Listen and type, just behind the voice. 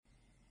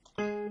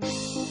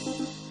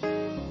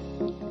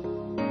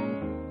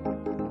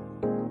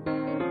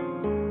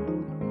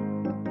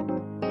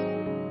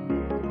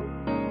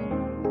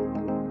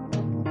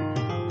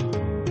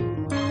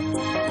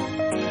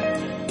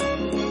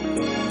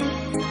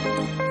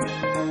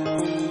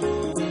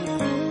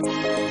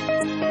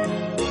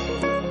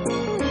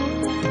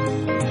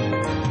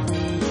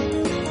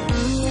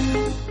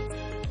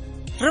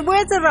Re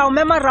boetse ra o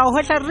mema ra o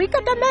hotla re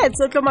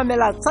ikatametse o tlo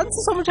mamela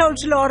tshwantshiso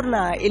mothaotile wa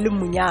rona e le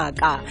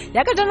Monyaka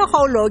ya ka jana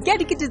kgaolo ke ya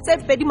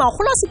 2051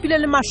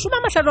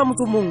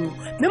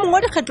 mme mongwe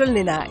wa dikgetong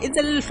lena e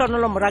ntse le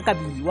lehlonolo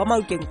morakabi wa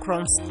Maukeng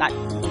Kronstadt.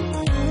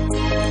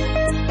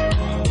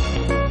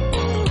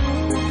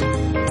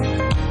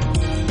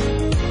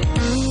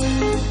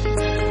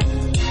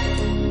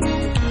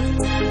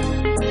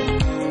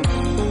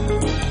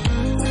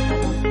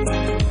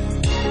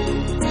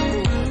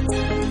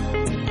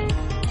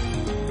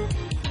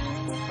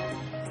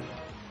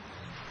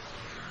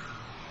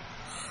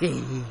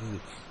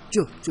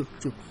 Jo,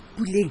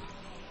 Puleng,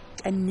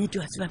 ka nnete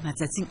wa tseba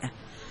matsatsing a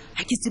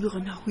ha ke tsebe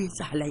gona go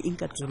etsahala eng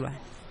ka tsolwane.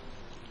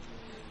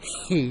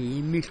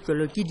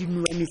 Mehlolo ke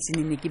dinuwa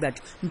metsinene ke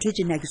batho ntho e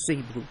tjena ke so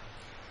e bro.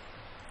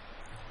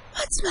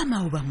 Wa tseba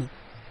maoba mo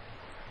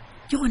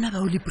ke gona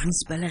ba o le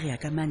principal re ya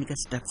ka mane ka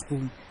staff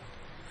room.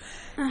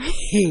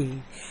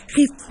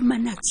 Re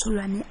fumana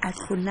tsolwane a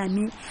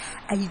tlhoname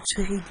a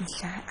itshwere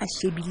dihla a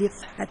shebile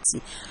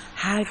fatshe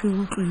ha re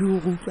utlwile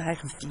ho utlwa ha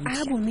re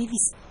fihla. Bo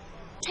Mavis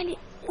Tale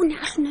o ne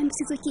a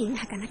hlonamisitswe ke eng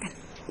hakana-kana?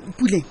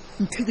 Puleng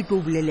ntho ke tlo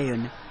o bolela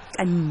yona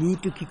ka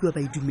nnete ke ba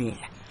e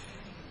dumela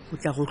o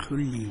tla go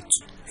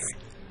hlolletswe.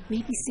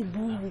 Maybe se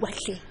bua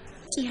hle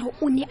ke ya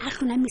o ne a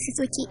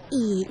hlonamisitswe ke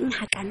eng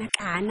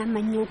hakana-kana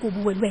Manyoko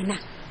bue le wena.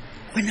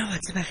 Wena wa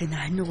tseba re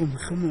nahane go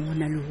mohlomong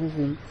hona le ho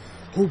hong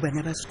ho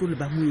bana ba sekolo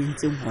ba mo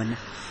entseng hona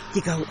ke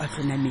ka ho a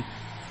hlonameng.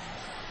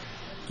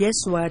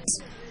 Guess what?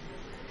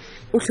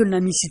 O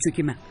hlonamisitswe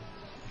ke mang?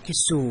 Ke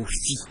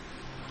Sophie.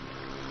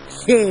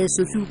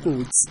 Sophie o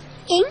kotsi.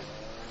 Eng?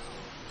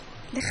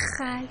 Le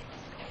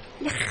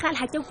kgale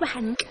ha ke utlwa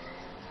hantle.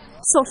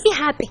 Sophie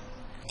hape.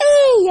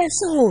 Ya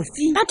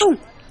Sophie. Bathong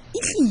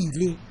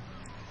ehlile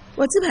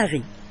wa tseba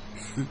re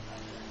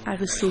a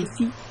re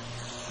Sophie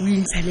o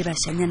intsha le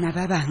bashanyana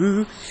ba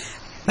bang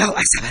bao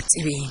a sa ba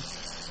tsebeng.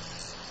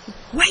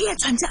 Wa ya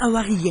tshwantse a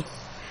warie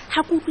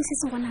ha ke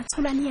utlwisise gona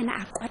tsholwane yena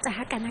a kwata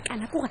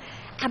hakana-kana gore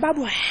a ba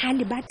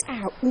bohale ba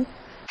tau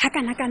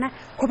hakana-kana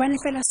hobane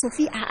fela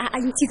Sophie a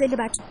ntshitse le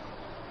batho.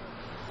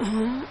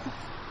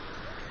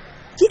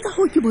 Ke ka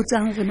ho ke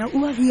botsang rena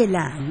o a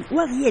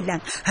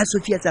rielang ha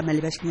Sophie a tsamaya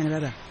le bashanyana ba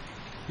bang.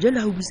 Jwale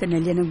ha o buisana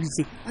le yena o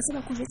itse wa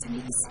tseba go jetsa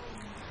Mavis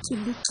ke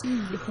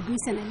lekile go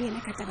buisana le yena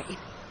ka taba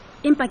ena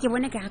empa ke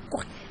bone ka go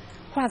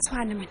a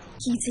tshwana man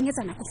ke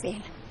itshenyetsa nako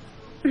fela.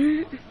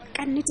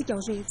 Ka nnete ke a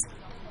o jetsa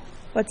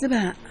wa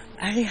tseba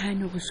a re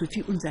hane go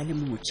Sophie o ntse le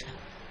motjha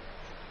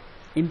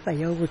empa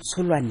ya go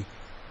tsholwane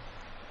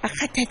a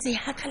kgathatse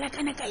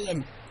hakala-kana ka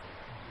yena.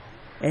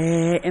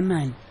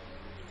 Eman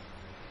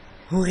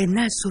hore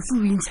na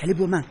Sophie o intsha le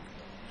bomang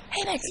ha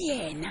e batle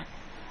yena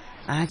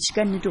a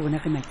tshika nnete gona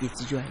re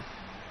maketse jwale.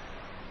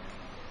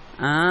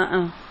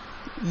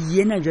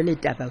 Yena jwale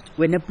taba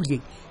wena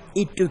Puleng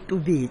e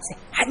totobetse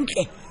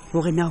hantle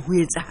hore na ho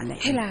etsahala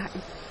hela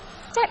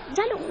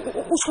jalo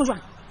o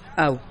tshojwana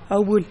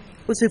au bone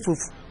o se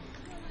fofu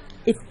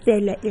e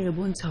fela e re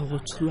bontsha hore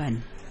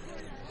tsholwane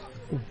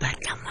o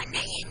batla ngwana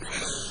yena.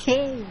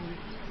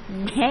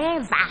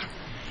 Never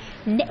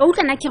o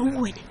utlwana ke reng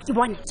wena ke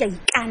bona ke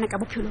ikana ka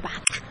bophelo ba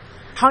ka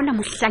ha ona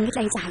mohlang e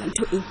tla etsahala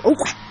ntho e o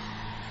kwa.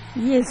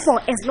 Yes, for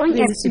as long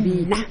as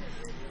nna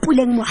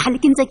Puleng mohale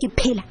ke ntse ke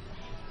phela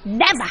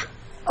never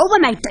over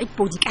my dead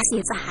body ka se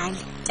etsahale.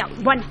 Ke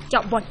bona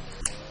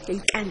ke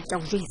ikana ke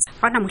o jetsa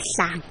ha ona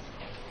mohlang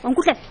wa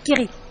nkutla ke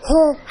re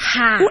ho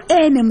ha o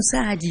eme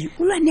mosadi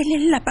o lwanele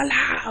lelapa la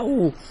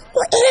hao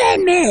o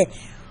eme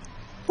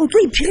o tlo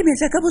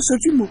iphirimetse ka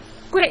Sophie mo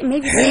gore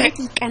maybe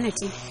ke ikana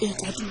ke e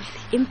ka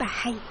dumela empa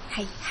hai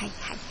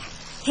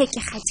he ke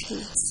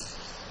kgathetse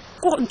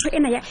go ntho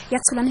ena ya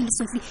tsholane le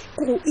Sophie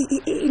go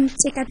e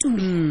ntse ka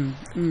tumi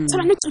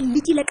tsholane ke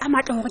lekile ka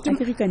matla hore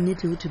ke re ka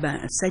nnete ho ba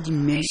sa di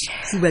mme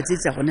fuba tse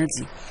tsa gona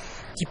tse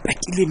di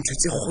patile ntho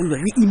tse kgolo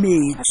re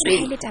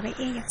imetswe le taba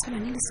e ya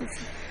tsholane le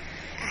Sophie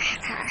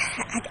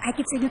ha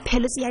ke tsebe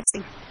pheletse ya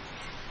teng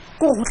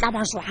go tla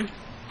ba jwang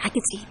ha ke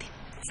tsebe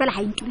fela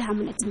ha intula ha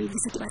mona tsemele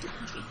se ke batla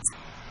go jetsa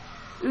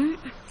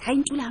ha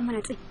intula ha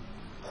mona tse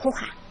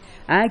hoha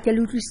ke le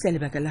utlwisisa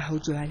lebaka la hao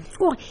jwale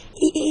gore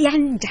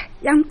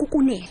ya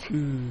nkukunela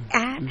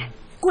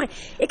gore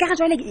e ka ga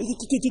jwale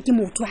ke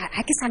motho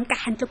ha ke sanka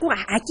hantle gore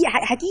ha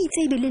ke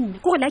itsebe le nna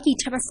gore la ke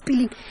ithaba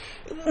spilling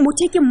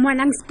motho ke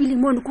mmonang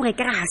spilling mo no gore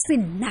ka ga se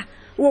nna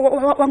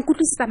wa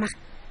nkutlwisisa maga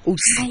o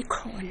sai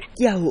khona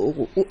ke a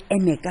o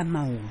eme ka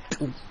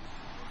maoto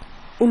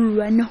o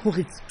lwana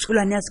hore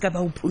tsholane a se ka ba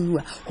o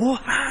phunwa ho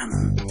hang.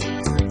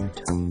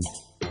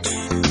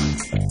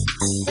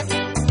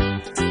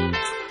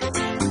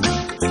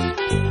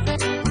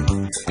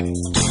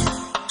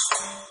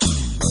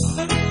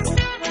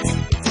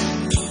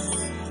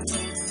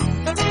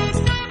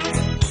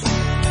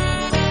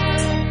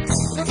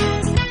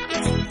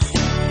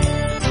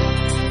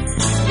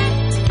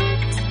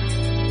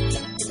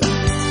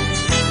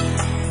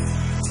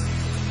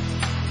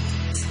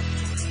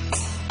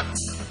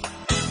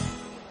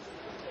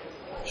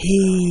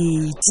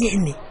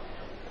 Jene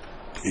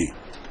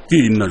ke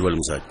nna jwale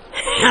mosadi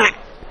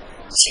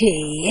che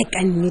ka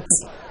nnete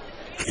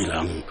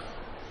Helang.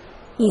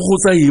 O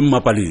gotsa eng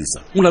Mapalesa?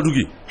 Molato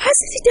ke? Ha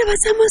se ditaba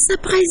tsa mo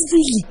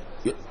Surpriseville.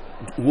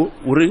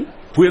 O reng?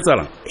 Ho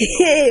etsalang?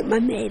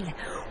 Mamela.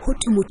 Ho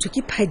thwe motho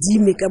ke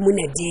phadime ka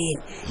mona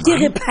dena. Ke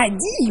re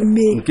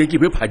phadime. Nke ke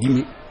be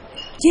phadime.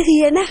 Ke re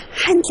yena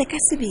hantle ka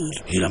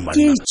sebele.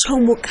 Ke tjho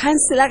mo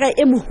councilor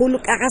e moholo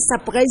ka ga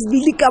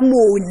Surpriseville ka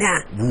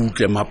mona.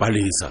 Butle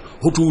Mapalesa.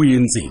 Ho thwe o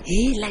entseng?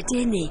 La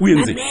dene.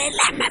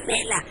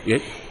 Mamela.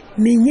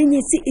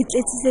 Menyenyetsi e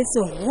tletsitse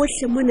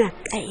hohle mona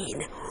ka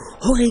ena.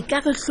 Hore ka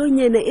re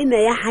hlonyena ena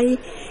ya hae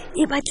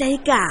e batla e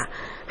ka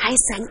ha e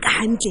sanka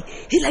hantle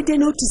e la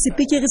dena ho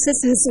tsepekere se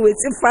se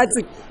wetse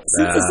fatshe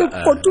se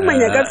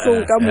kotumanya ka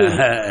hlong ka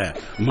mona.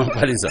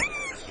 Mapalesa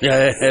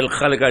el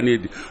khale ka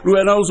nedi lo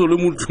wena o so le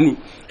motho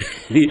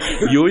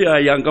yo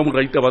ya yang ka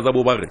mora ditaba tsa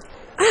bo ba re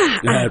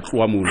ya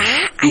tloa mona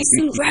a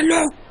se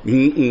jwalo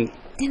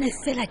dena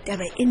fela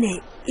taba ena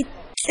e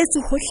tletse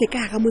hohle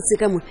ka ga motse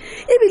ka mona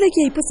e bile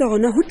ke ipotsa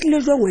gona ho tlile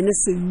jwa ngwana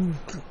se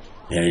utlu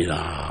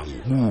ya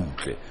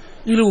butle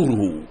ile o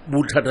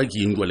bothata ke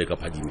eng jwa le ka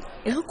phadime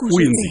re go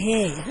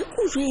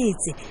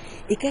jwetse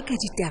e ka ka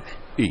ditaba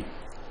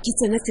ke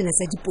tsona tsena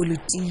tsa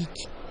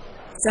dipolitiki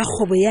tsa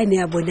kgobo yane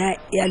ya bona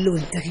ya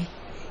laundry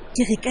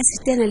ke re ka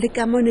sitana le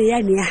kamano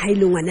yane ya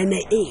haile ngwanana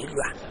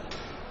elwa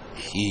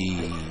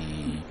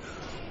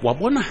wa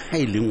bona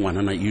haile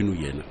ngwanana eno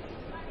yena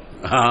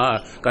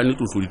ka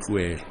nito so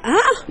ditloela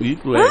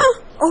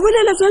o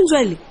bolela tswang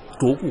jwale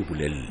to go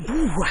bolella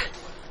bua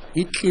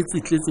e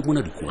tletse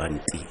mona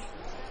dikuranteng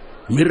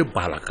mme re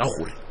bala ka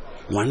gore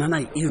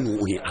ngwanana eno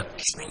o ne a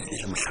tswile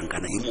le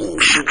mohlankana e mongwe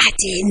a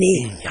tene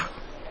ya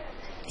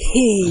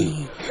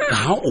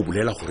ka o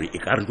bolela gore e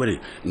ka re jwale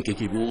nke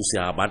ke be o se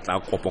a batla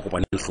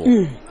kopane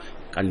hlo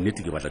ka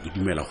nnete ke batla ke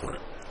dumela gore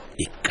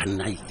e ka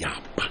nna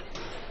yapa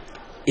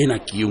ena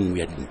ke engwe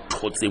ya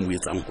dintho tse mo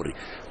etsang gore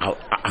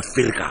a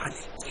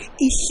ferekane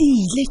e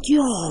hlile ke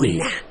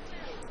yona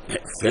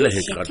fela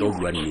he ka rata o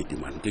bua nnete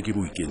man ke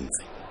bo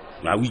ikentse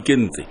la o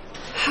ikentse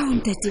ha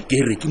ntate ke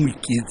re ke mo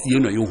iketsi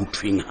ena yo ho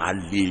thweng ha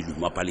lelu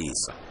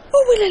Mapalesa o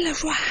bolela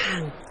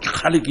jwang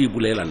khale ke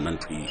bolela nna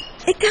ntwe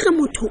e ka re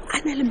motho a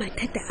na le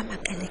mathata a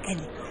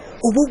makalekale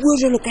o bo bua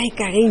jalo ka e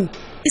kareng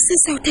e se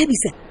sa o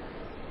thabisa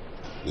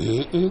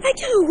a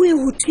ke re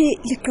ho thwe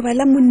le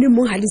qebala monne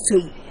mo ha le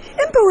tshweu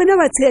empa wena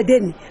ba tsheya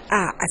dene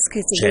a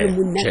sketse le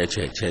monna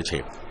che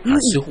ha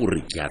se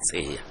gore ke a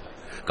tseya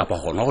kapa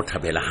gona go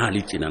thabela ha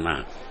le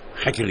tsenana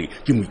ha ke re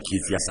ke mo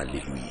iketsi ya sa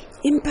lelwe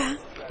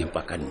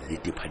empa ka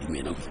nnete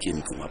phadimena o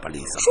ikentse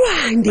Mapalesa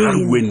a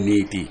bue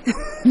nnete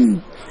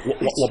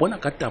wa bona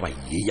ka taba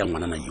ye ya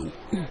ngwanana yo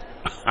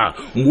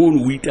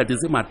mono o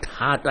itatetse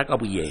mathata ka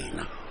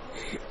boyena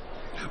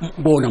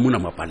bona mona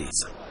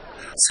Mapalesa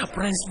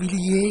Surpriseville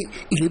ye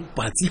ile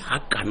batsi ha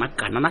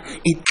kana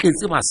e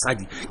tletse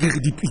basadi ke re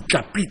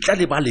dipitla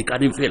le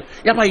balekaneng fela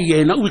ya ba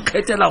yena o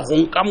ikgethela go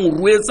nka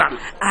morwetsang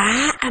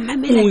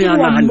mamela ke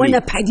wa mona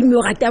phadime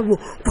o rata bo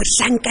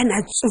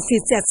bohlankana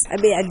tsofetse a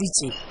tshabe ya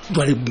ditse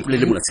jwale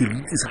le mona se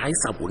ritse sa ha e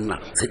sa bonna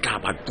se tla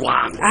ba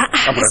twang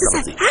ka mora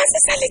tsa tse se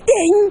sa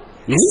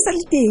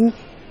le teng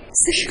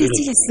se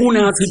hletsile se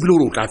ona a tshebile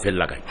o tla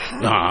fella kae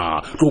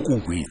tlo go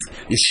buitse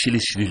e shile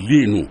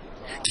leno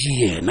ke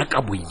yena ka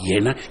bo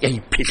yena ya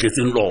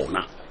iphetletseng lona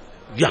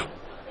ya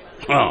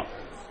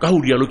ka ho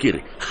dialo ke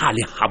re ha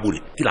le habole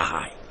ke la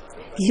hae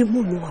le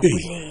mono wa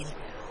bolela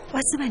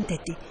wa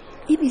tsebantete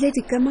e bile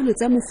dikamano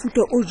tsa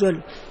mofuta o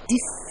jwalo di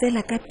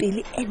fela ka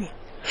pele ene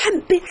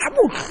hampe ha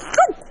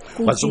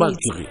bohloko ba tsoba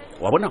tsere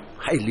wa bona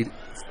ha ile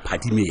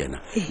phadime yena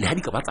le ha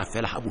di ka batla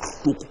fela ha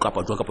bohloko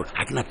kapa jwa kapa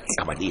ha ke na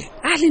taba le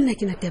a le nna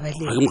ke na taba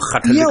le ha ke mo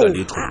kgathalle ka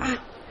letho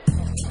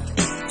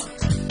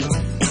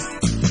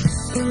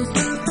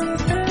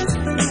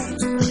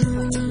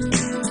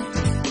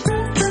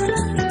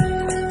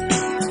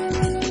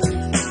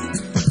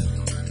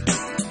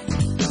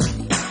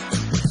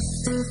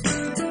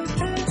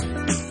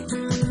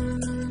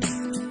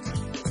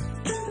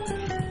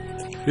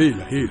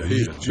Hela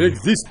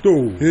existo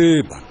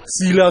ba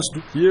silas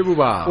yebo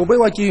ba o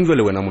bewa ke intlo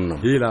le wena monna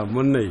hela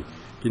monna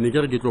ke ne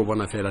ke re ke tlo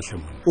bona fela hle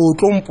monna o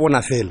tlo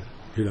mpona fela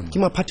ke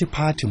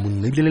maphathephathe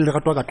monna ile le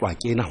ratwa ka twa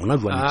kena hona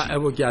jwale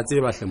ebo ke a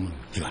tseba hle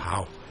monna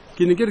hao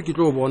ke ne ke re ke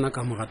tlo bona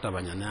ka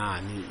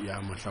moratabanyana ane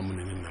ya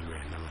mohlamonene nna le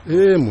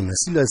wena monna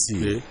silas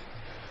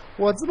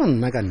wa tseba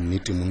nna ka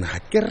nnete monna ha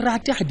ke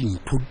rate ha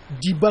dintho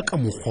di ba ka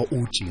mokgwa o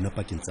tjena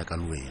pakeng tsa ka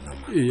le wena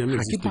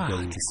ha ke ba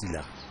ke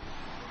sila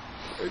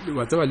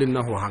wa tseba le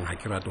nna ho hang ha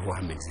ke rate ho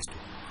ha existo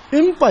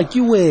empa ke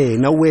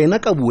wena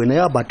ka buena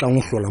ya batlang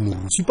ho hlola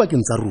morusi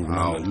pakeng tsa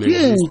rona ke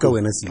eng ka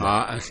wena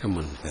sila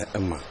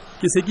monna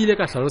ke se ke ile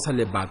ka hlalosa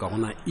lebaka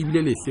gona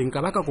ebile le hleng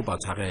ka ba ka kopa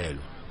tshwarelo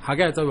ha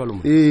ka etsa jwalo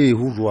monna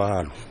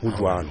ho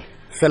jwalo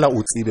fela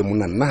o tsebe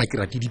monna nna ha ke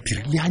rate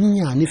diphiri le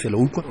hanyane fela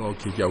o utlwa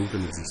okay ke a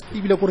utlwa existo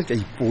ebile gore ke a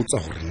ipotsa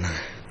gore na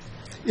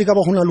e ka ba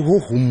gona le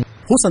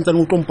ho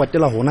santsane o tlo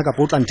mpatela hona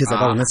kapa o tla nthetsa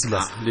ka hona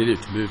silas le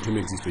letho me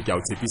existo ke a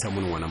o tshepisa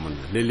mona ngwana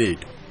monna le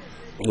letho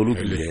o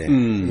lokile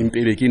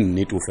impele ke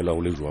nnete o fela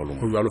o le jwalo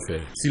go jwalo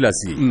fela silas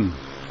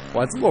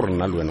wa tseba gore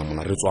nna le wena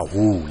mona re tswa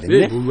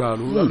hole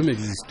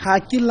ga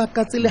ke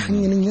lakatse le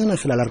ganyenenyana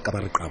fela la re ka ba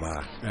re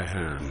qabang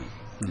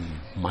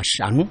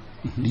mashano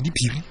le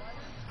diphiri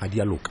ga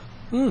di a loka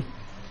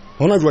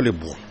gona jwale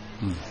bona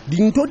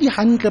dintho di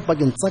hantle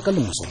pakeng tsa ka le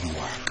mosadi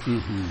wa ka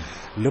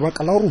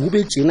lebaka la gore go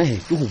be tsena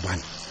ke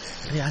gobane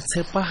re a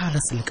tshepagala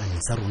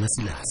selekaneng sa rona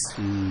selase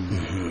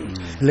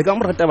le ka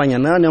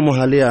moratabanyana ane ya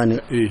mogale yane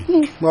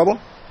wa bo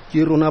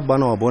ke rona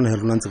bana wa bona he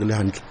rona ntse re le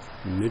hantle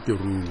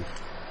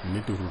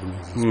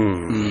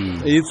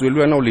e tswe le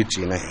wena o le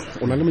tjena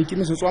o na le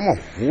maikemisetso a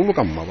magolo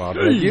ka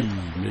mmababa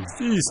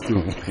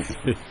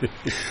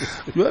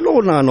jwale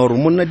o nagana gore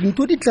monna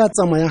dintho di tla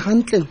tsamaya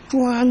gantle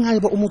jwang ga e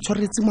ba o mo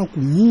tshwaretse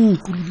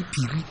makunutu le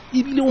diphiri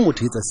ebile o mo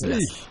thetsa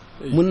selase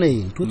monna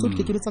ntho tse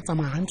di ke tsa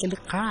tsamaya gantle le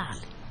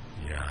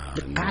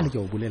kgale ke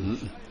o bolela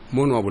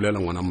mono wa bolela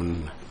ngwana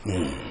monna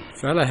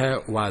fela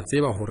he wa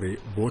tseba gore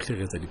bohle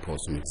re tsa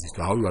diphoso mexisto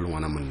ha o jwa le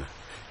ngwana monna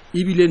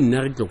ebile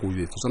nna re tle go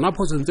jetsa tsona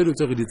phoso ntse le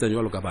tse re di tsang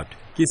jalo ka batho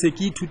ke se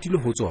ke ithutile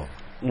go tsona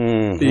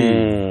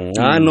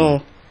no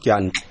ke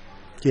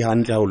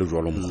hantle ha o le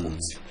jwalo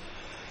mogotsi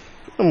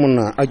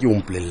monna a ke o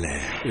mpolelle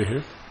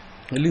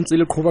le ntse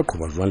le qhoba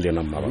jwang le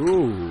yena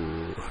mmabatho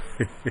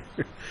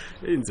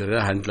e ntse re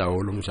hantle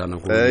haholo moshana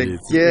go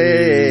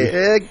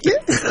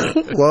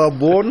wa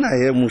bona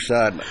he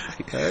moshana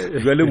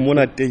jwale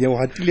mona teng o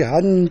hatile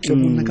hantle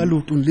monna ka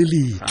lotong le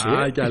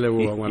letle ke a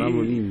leboga ngwana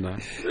monna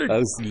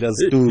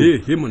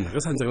he monna re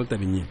santse re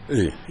tabeng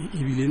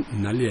ebile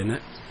nna le yena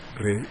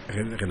re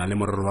na le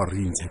morero wa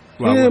re ntshe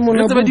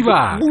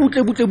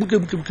butle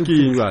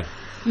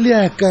le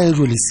a kae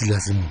jwale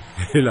silase mo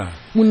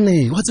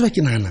monne wa tseba ke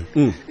naganang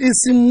e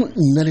seng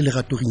nna le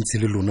legato re ntshe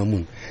le lona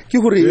mona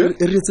ke gore re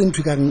etse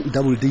ntho ka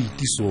double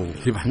date so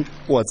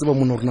wa tseba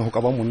mona rona go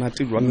ka ba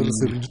monate jwang re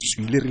se re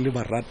tswile re le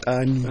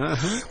baratani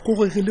go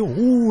gore re le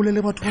hole le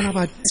batho bana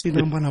ba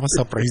tsenang bana ba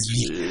surprise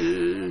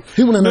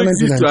he mona nana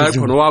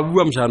nna wa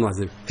bua mshana wa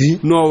tsebe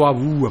no wa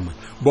bua man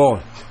bo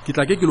ke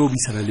tla ke lo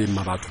bisana le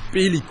mmabatho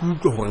pele ke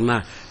utlwe gore na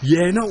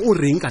yena o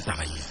reng ka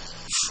taba ye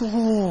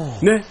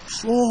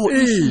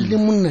le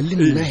monna le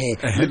nna he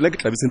le ke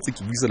tlabe sentse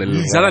ke buisana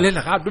le zala le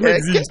la gape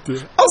existe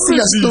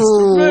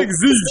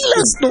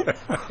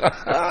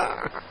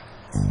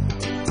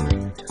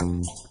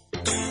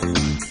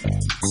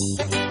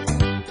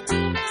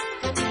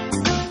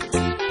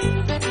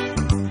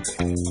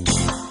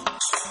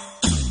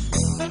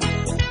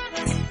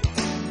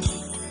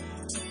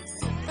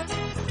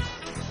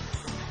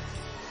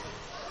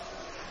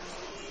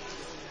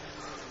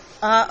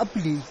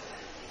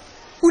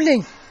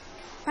Puleng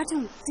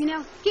Batong, Dineo,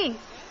 ke?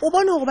 O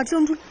bona gore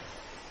batlong dula.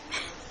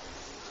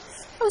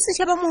 O se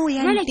sheba mo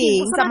ya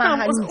teng ka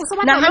mahani.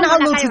 Nahana ha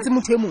o no tshitse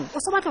motho e mong. O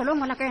so batla lo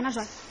ngola ka yena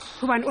jwale.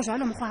 Hobane o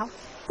jwalo mokgwa hao.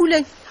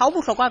 Puleng, ha o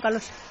bohlokwa ka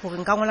lohle hore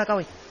nka ngola ka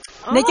wena.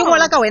 Ne ke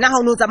ngola ka wena ha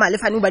o no tsamaya le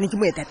fane hobane ke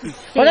moetapele.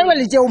 Hona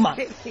jwale je o mang?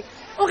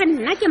 O re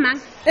nna ke mang?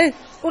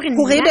 O re nna.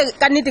 Hore ebe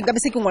ka nnete nka be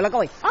se ke ngola ka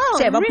wena.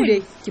 Sheba Puleng,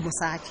 ke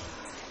mosadi.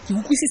 Ke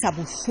utlwisisa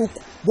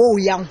bohloko bo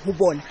yang ho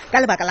bona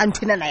ka lebaka la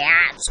ntho ena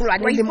ya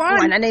tsholwane le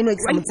mwana na eno e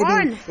tsa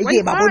motsebeng e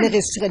ke ba bone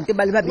restaurant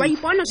ba le babedi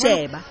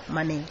sheba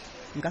maneng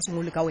nka se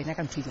ngole ka wena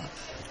ka ntho jwa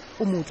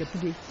o motle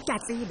Puleng ke a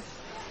tseba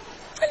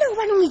fela o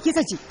bana o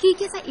iketsa je ke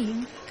iketsa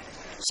eng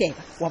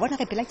sheba wa bona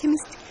re pela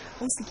chemist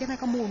o se kena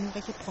ka mono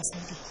re ke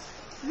prosaidi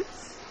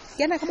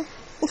kena ka mo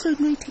o hlo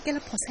no ithekela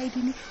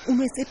prosaidine o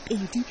no etse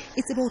pedi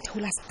e tsebe o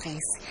theola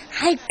stress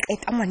ha e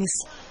qeta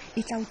ngwaneso e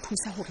tla o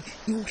thusa hore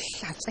e o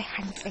hlatswe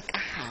hantle ka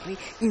hare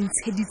e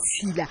ntshe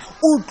ditshila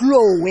o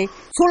glowe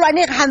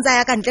tsholwane re hantsa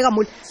ya ka ntle ka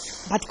mole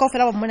batho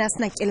kaofela ba mona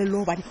sena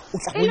kelello hobane o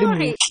tla go le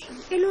motle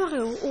e le hore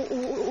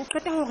o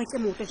qeta hore ke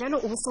motle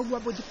jalo o so bua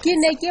bo di ke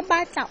ne ke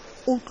batla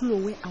o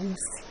glowe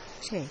ausi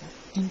sheba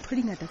dintho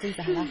di ngata tse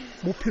etsahalang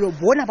bophelo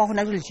bona ba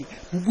hona jwale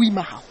bo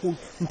buima haholo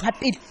ntho ya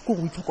pele ke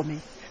go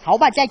itlhokomela ha o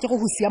batla ke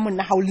go sia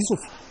monna ha o le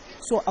sofi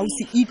so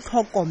ausi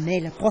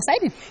itlhokomela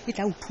prosaidine e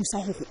tla o thusa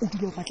hore o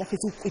dule o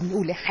matlafetse o kwenne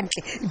o le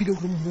hantle ebile o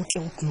le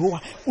motle o glowa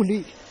o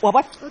le wa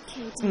ba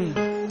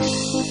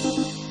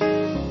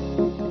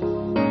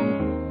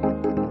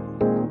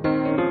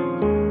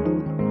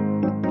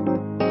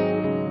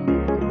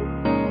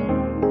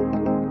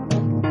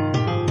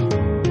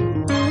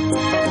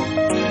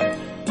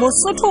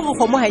Mosotho go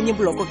kgomo ha nye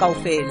boloko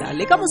kaofela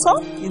le ka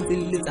moso e ntse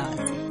le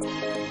letsatsi